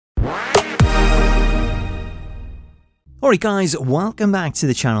Alright guys, welcome back to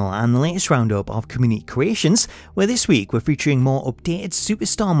the channel and the latest roundup of community creations, where this week we're featuring more updated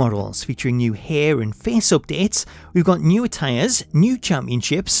superstar models featuring new hair and face updates. We've got new attires, new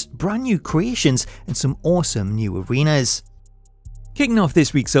championships, brand new creations and some awesome new arenas. Kicking off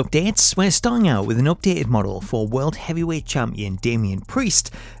this week's updates, we're starting out with an updated model for World Heavyweight Champion Damian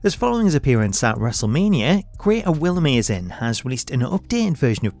Priest, as following his appearance at WrestleMania, creator Will Amazing has released an updated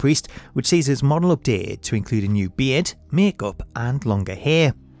version of Priest which sees his model updated to include a new beard, makeup and longer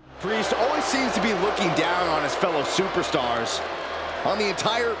hair. Priest always seems to be looking down on his fellow superstars, on the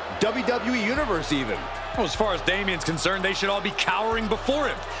entire WWE universe even. Well, as far as Damian's concerned, they should all be cowering before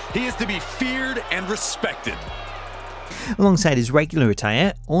him. He is to be feared and respected. Alongside his regular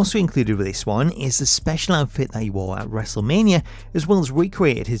attire, also included with this one is the special outfit that he wore at WrestleMania, as well as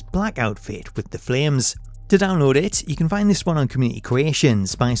recreated his black outfit with the flames. To download it, you can find this one on Community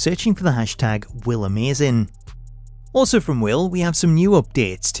Creations by searching for the hashtag WillAmazing. Also from Will, we have some new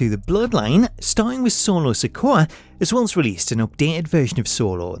updates to the Bloodline, starting with Solo Sikoa, as well as released an updated version of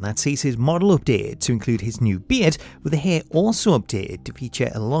Solo that sees his model updated to include his new beard, with the hair also updated to feature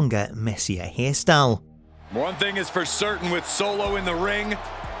a longer, messier hairstyle. One thing is for certain with Solo in the ring,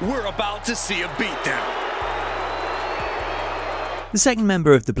 we're about to see a beatdown. The second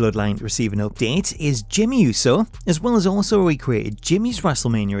member of the Bloodline to receive an update is Jimmy Uso, as well as also recreated Jimmy's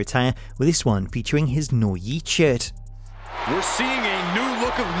WrestleMania attire, with this one featuring his No Yeet shirt. We're seeing a new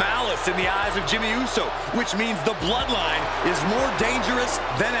look of malice in the eyes of Jimmy Uso, which means the Bloodline is more dangerous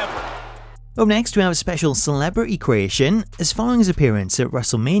than ever. Up next, we have a special celebrity creation, as following his appearance at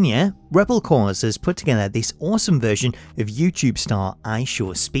WrestleMania, Rebel Cause has put together this awesome version of YouTube star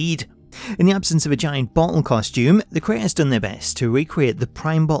iShowSpeed. In the absence of a giant bottle costume, the creators done their best to recreate the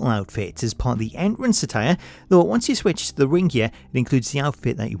Prime Bottle outfit as part of the entrance attire, though once you switch to the ring gear, it includes the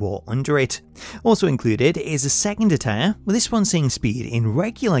outfit that he wore under it. Also included is a second attire, with this one seeing Speed in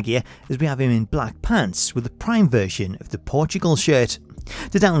regular gear, as we have him in black pants with the Prime version of the Portugal shirt.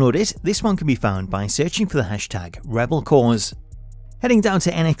 To download it, this one can be found by searching for the hashtag RebelCause. Heading down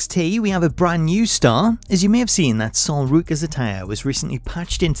to NXT, we have a brand new star, as you may have seen that Sol Ruca's attire was recently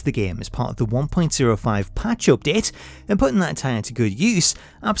patched into the game as part of the 1.05 patch update, and putting that attire to good use,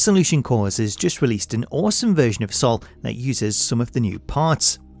 Absolution Cause has just released an awesome version of Sol that uses some of the new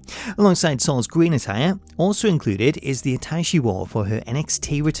parts. Alongside Sol's green attire, also included is the attire she wore for her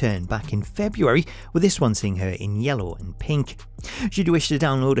NXT return back in February, with this one seeing her in yellow and pink. Should you wish to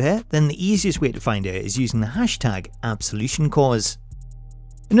download her, then the easiest way to find her is using the hashtag AbsolutionCause.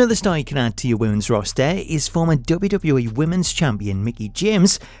 Another star you can add to your women's roster is former WWE Women's Champion Mickie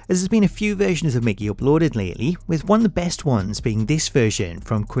James, as there's been a few versions of Mickie uploaded lately, with one of the best ones being this version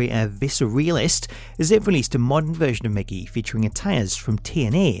from creator Visceralist, as they've released a modern version of Mickie featuring attires from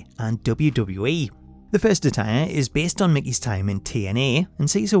TNA and WWE. The first attire is based on Mickie's time in TNA and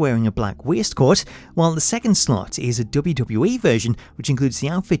sees her wearing a black waistcoat, while the second slot is a WWE version which includes the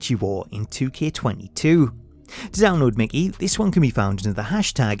outfit she wore in 2K24. To download Mickie, this one can be found under the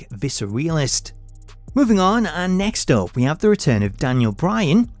hashtag Visceralist. Moving on, and next up we have the return of Daniel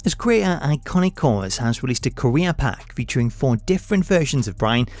Bryan, as creator Iconic Cause has released a career pack featuring 4 different versions of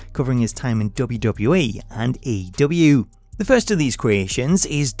Bryan covering his time in WWE and AEW. The first of these creations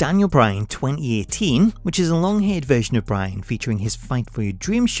is Daniel Bryan 2018, which is a long-haired version of Bryan featuring his Fight for Your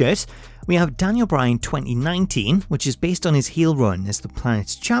Dream shirt. We have Daniel Bryan 2019, which is based on his heel run as the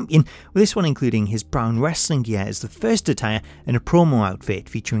Planet's champion, with this one including his brown wrestling gear as the first attire and a promo outfit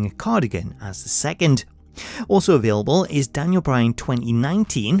featuring a cardigan as the second. Also available is Daniel Bryan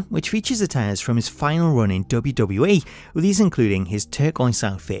 2019, which features attires from his final run in WWE, with these including his turquoise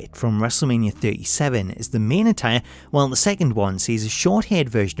outfit from WrestleMania 37 as the main attire, while the second one sees a short-haired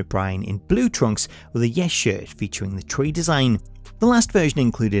version of Bryan in blue trunks with a Yes shirt featuring the tree design. The last version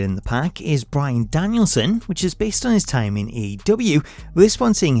included in the pack is Bryan Danielson, which is based on his time in AEW, with this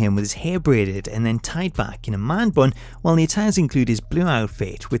one seeing him with his hair braided and then tied back in a man bun, while the attires include his blue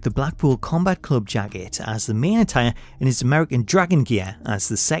outfit with the Blackpool Combat Club jacket as the main attire and his American Dragon gear as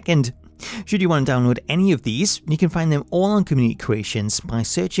the second. Should you want to download any of these, you can find them all on Community Creations by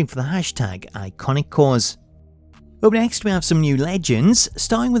searching for the hashtag IconicCause. Up next we have some new legends,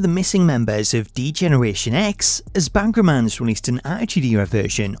 starting with the missing members of D-Generation X, as Bankerman's released an Attitude Era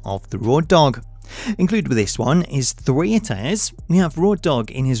version of the Road Dogg. Included with this one is 3 attires. We have Road Dogg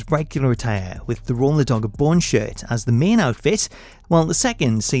in his regular attire with the Roller Dogg Bone shirt as the main outfit, while the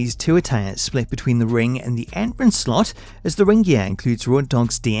second sees 2 attires split between the ring and the entrance slot, as the ring gear includes Road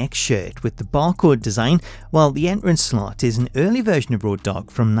Dogg's DX shirt with the barcode design, while the entrance slot is an early version of Road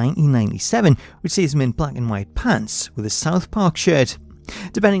Dogg from 1997 which sees him in black and white pants with a South Park shirt.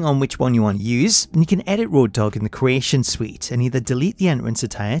 Depending on which one you want to use, you can edit Road Dogg in the Creation Suite and either delete the entrance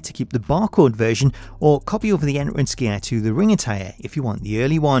attire to keep the barcode version or copy over the entrance gear to the ring attire if you want the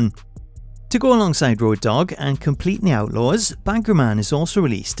early one. To go alongside Road Dogg and complete the Outlaws, Bankerman has also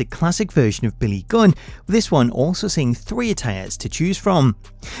released a classic version of Billy Gunn, with this one also seeing 3 attires to choose from.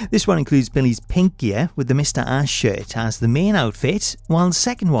 This one includes Billy's pink gear with the Mr. Ass shirt as the main outfit, while the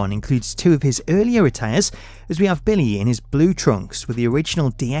second one includes 2 of his earlier attires, as we have Billy in his blue trunks with the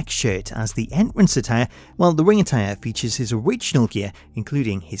original DX shirt as the entrance attire, while the ring attire features his original gear,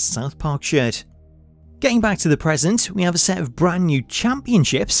 including his South Park shirt. Getting back to the present, we have a set of brand new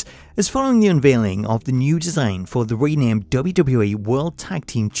championships, as following the unveiling of the new design for the renamed WWE World Tag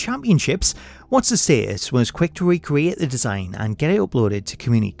Team Championships, What's the Status was quick to recreate the design and get it uploaded to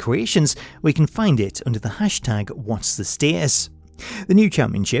Community Creations, where you can find it under the hashtag What's the Status. The new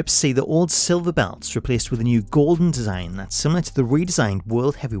championships see the old silver belts replaced with a new golden design that's similar to the redesigned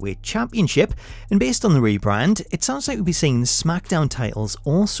World Heavyweight Championship, and based on the rebrand, it sounds like we'll be seeing the Smackdown titles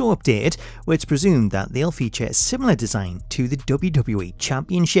also updated, where it's presumed that they'll feature a similar design to the WWE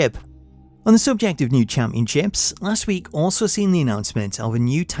Championship. On the subject of new championships, last week also seen the announcement of a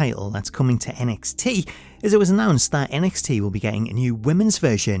new title that's coming to NXT, as it was announced that NXT will be getting a new women's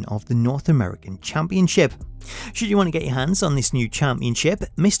version of the North American Championship. Should you want to get your hands on this new championship,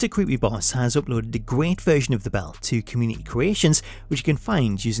 Mr. Creepy Boss has uploaded a great version of the belt to Community Creations, which you can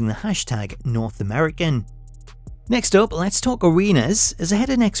find using the hashtag North American. Next up, let's talk arenas, as ahead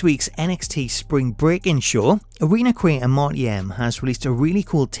of next week's NXT Spring Breakin show, arena creator MartyM has released a really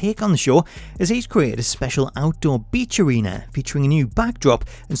cool take on the show, as he's created a special outdoor beach arena featuring a new backdrop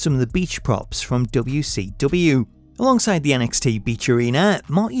and some of the beach props from WCW. Alongside the NXT Beach Arena,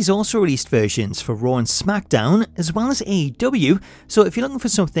 Marty's also released versions for Raw and Smackdown, as well as AEW, so if you're looking for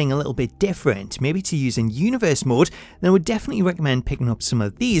something a little bit different, maybe to use in Universe mode, then I would definitely recommend picking up some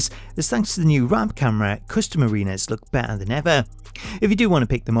of these, as thanks to the new ramp camera, custom arenas look better than ever. If you do want to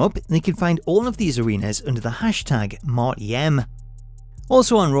pick them up, then you can find all of these arenas under the hashtag MartyM.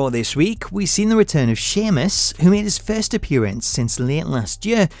 Also on Raw this week, we've seen the return of Sheamus, who made his first appearance since late last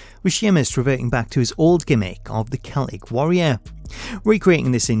year, with Sheamus reverting back to his old gimmick of the Celtic Warrior.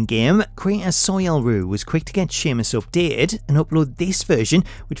 Recreating this in-game, creator Sol Ruca was quick to get Sheamus updated and upload this version,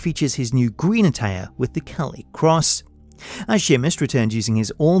 which features his new green attire with the Celtic cross. As Sheamus returned using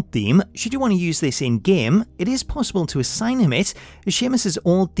his old theme, should you want to use this in-game, it is possible to assign him it, as Sheamus'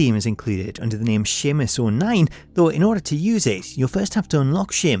 old theme is included under the name Sheamus09, though in order to use it, you'll first have to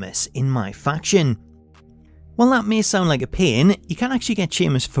unlock Sheamus in My Faction. While that may sound like a pain, you can actually get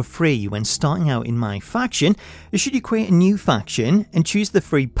Sheamus for free when starting out in My Faction, as should you create a new faction and choose the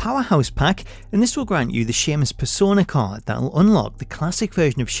free Powerhouse Pack, and this will grant you the Sheamus Persona card that will unlock the classic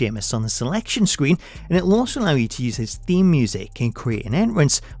version of Sheamus on the selection screen, and it will also allow you to use his theme music and create an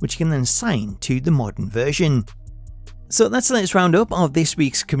entrance, which you can then assign to the modern version. So that's the latest roundup of this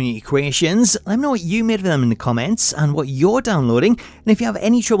week's community creations. Let me know what you made of them in the comments and what you're downloading, and if you have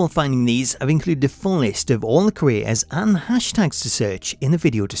any trouble finding these, I've included a full list of all the creators and the hashtags to search in the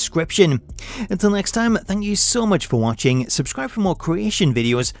video description. Until next time, thank you so much for watching, subscribe for more creation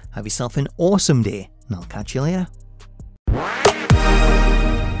videos, have yourself an awesome day, and I'll catch you later.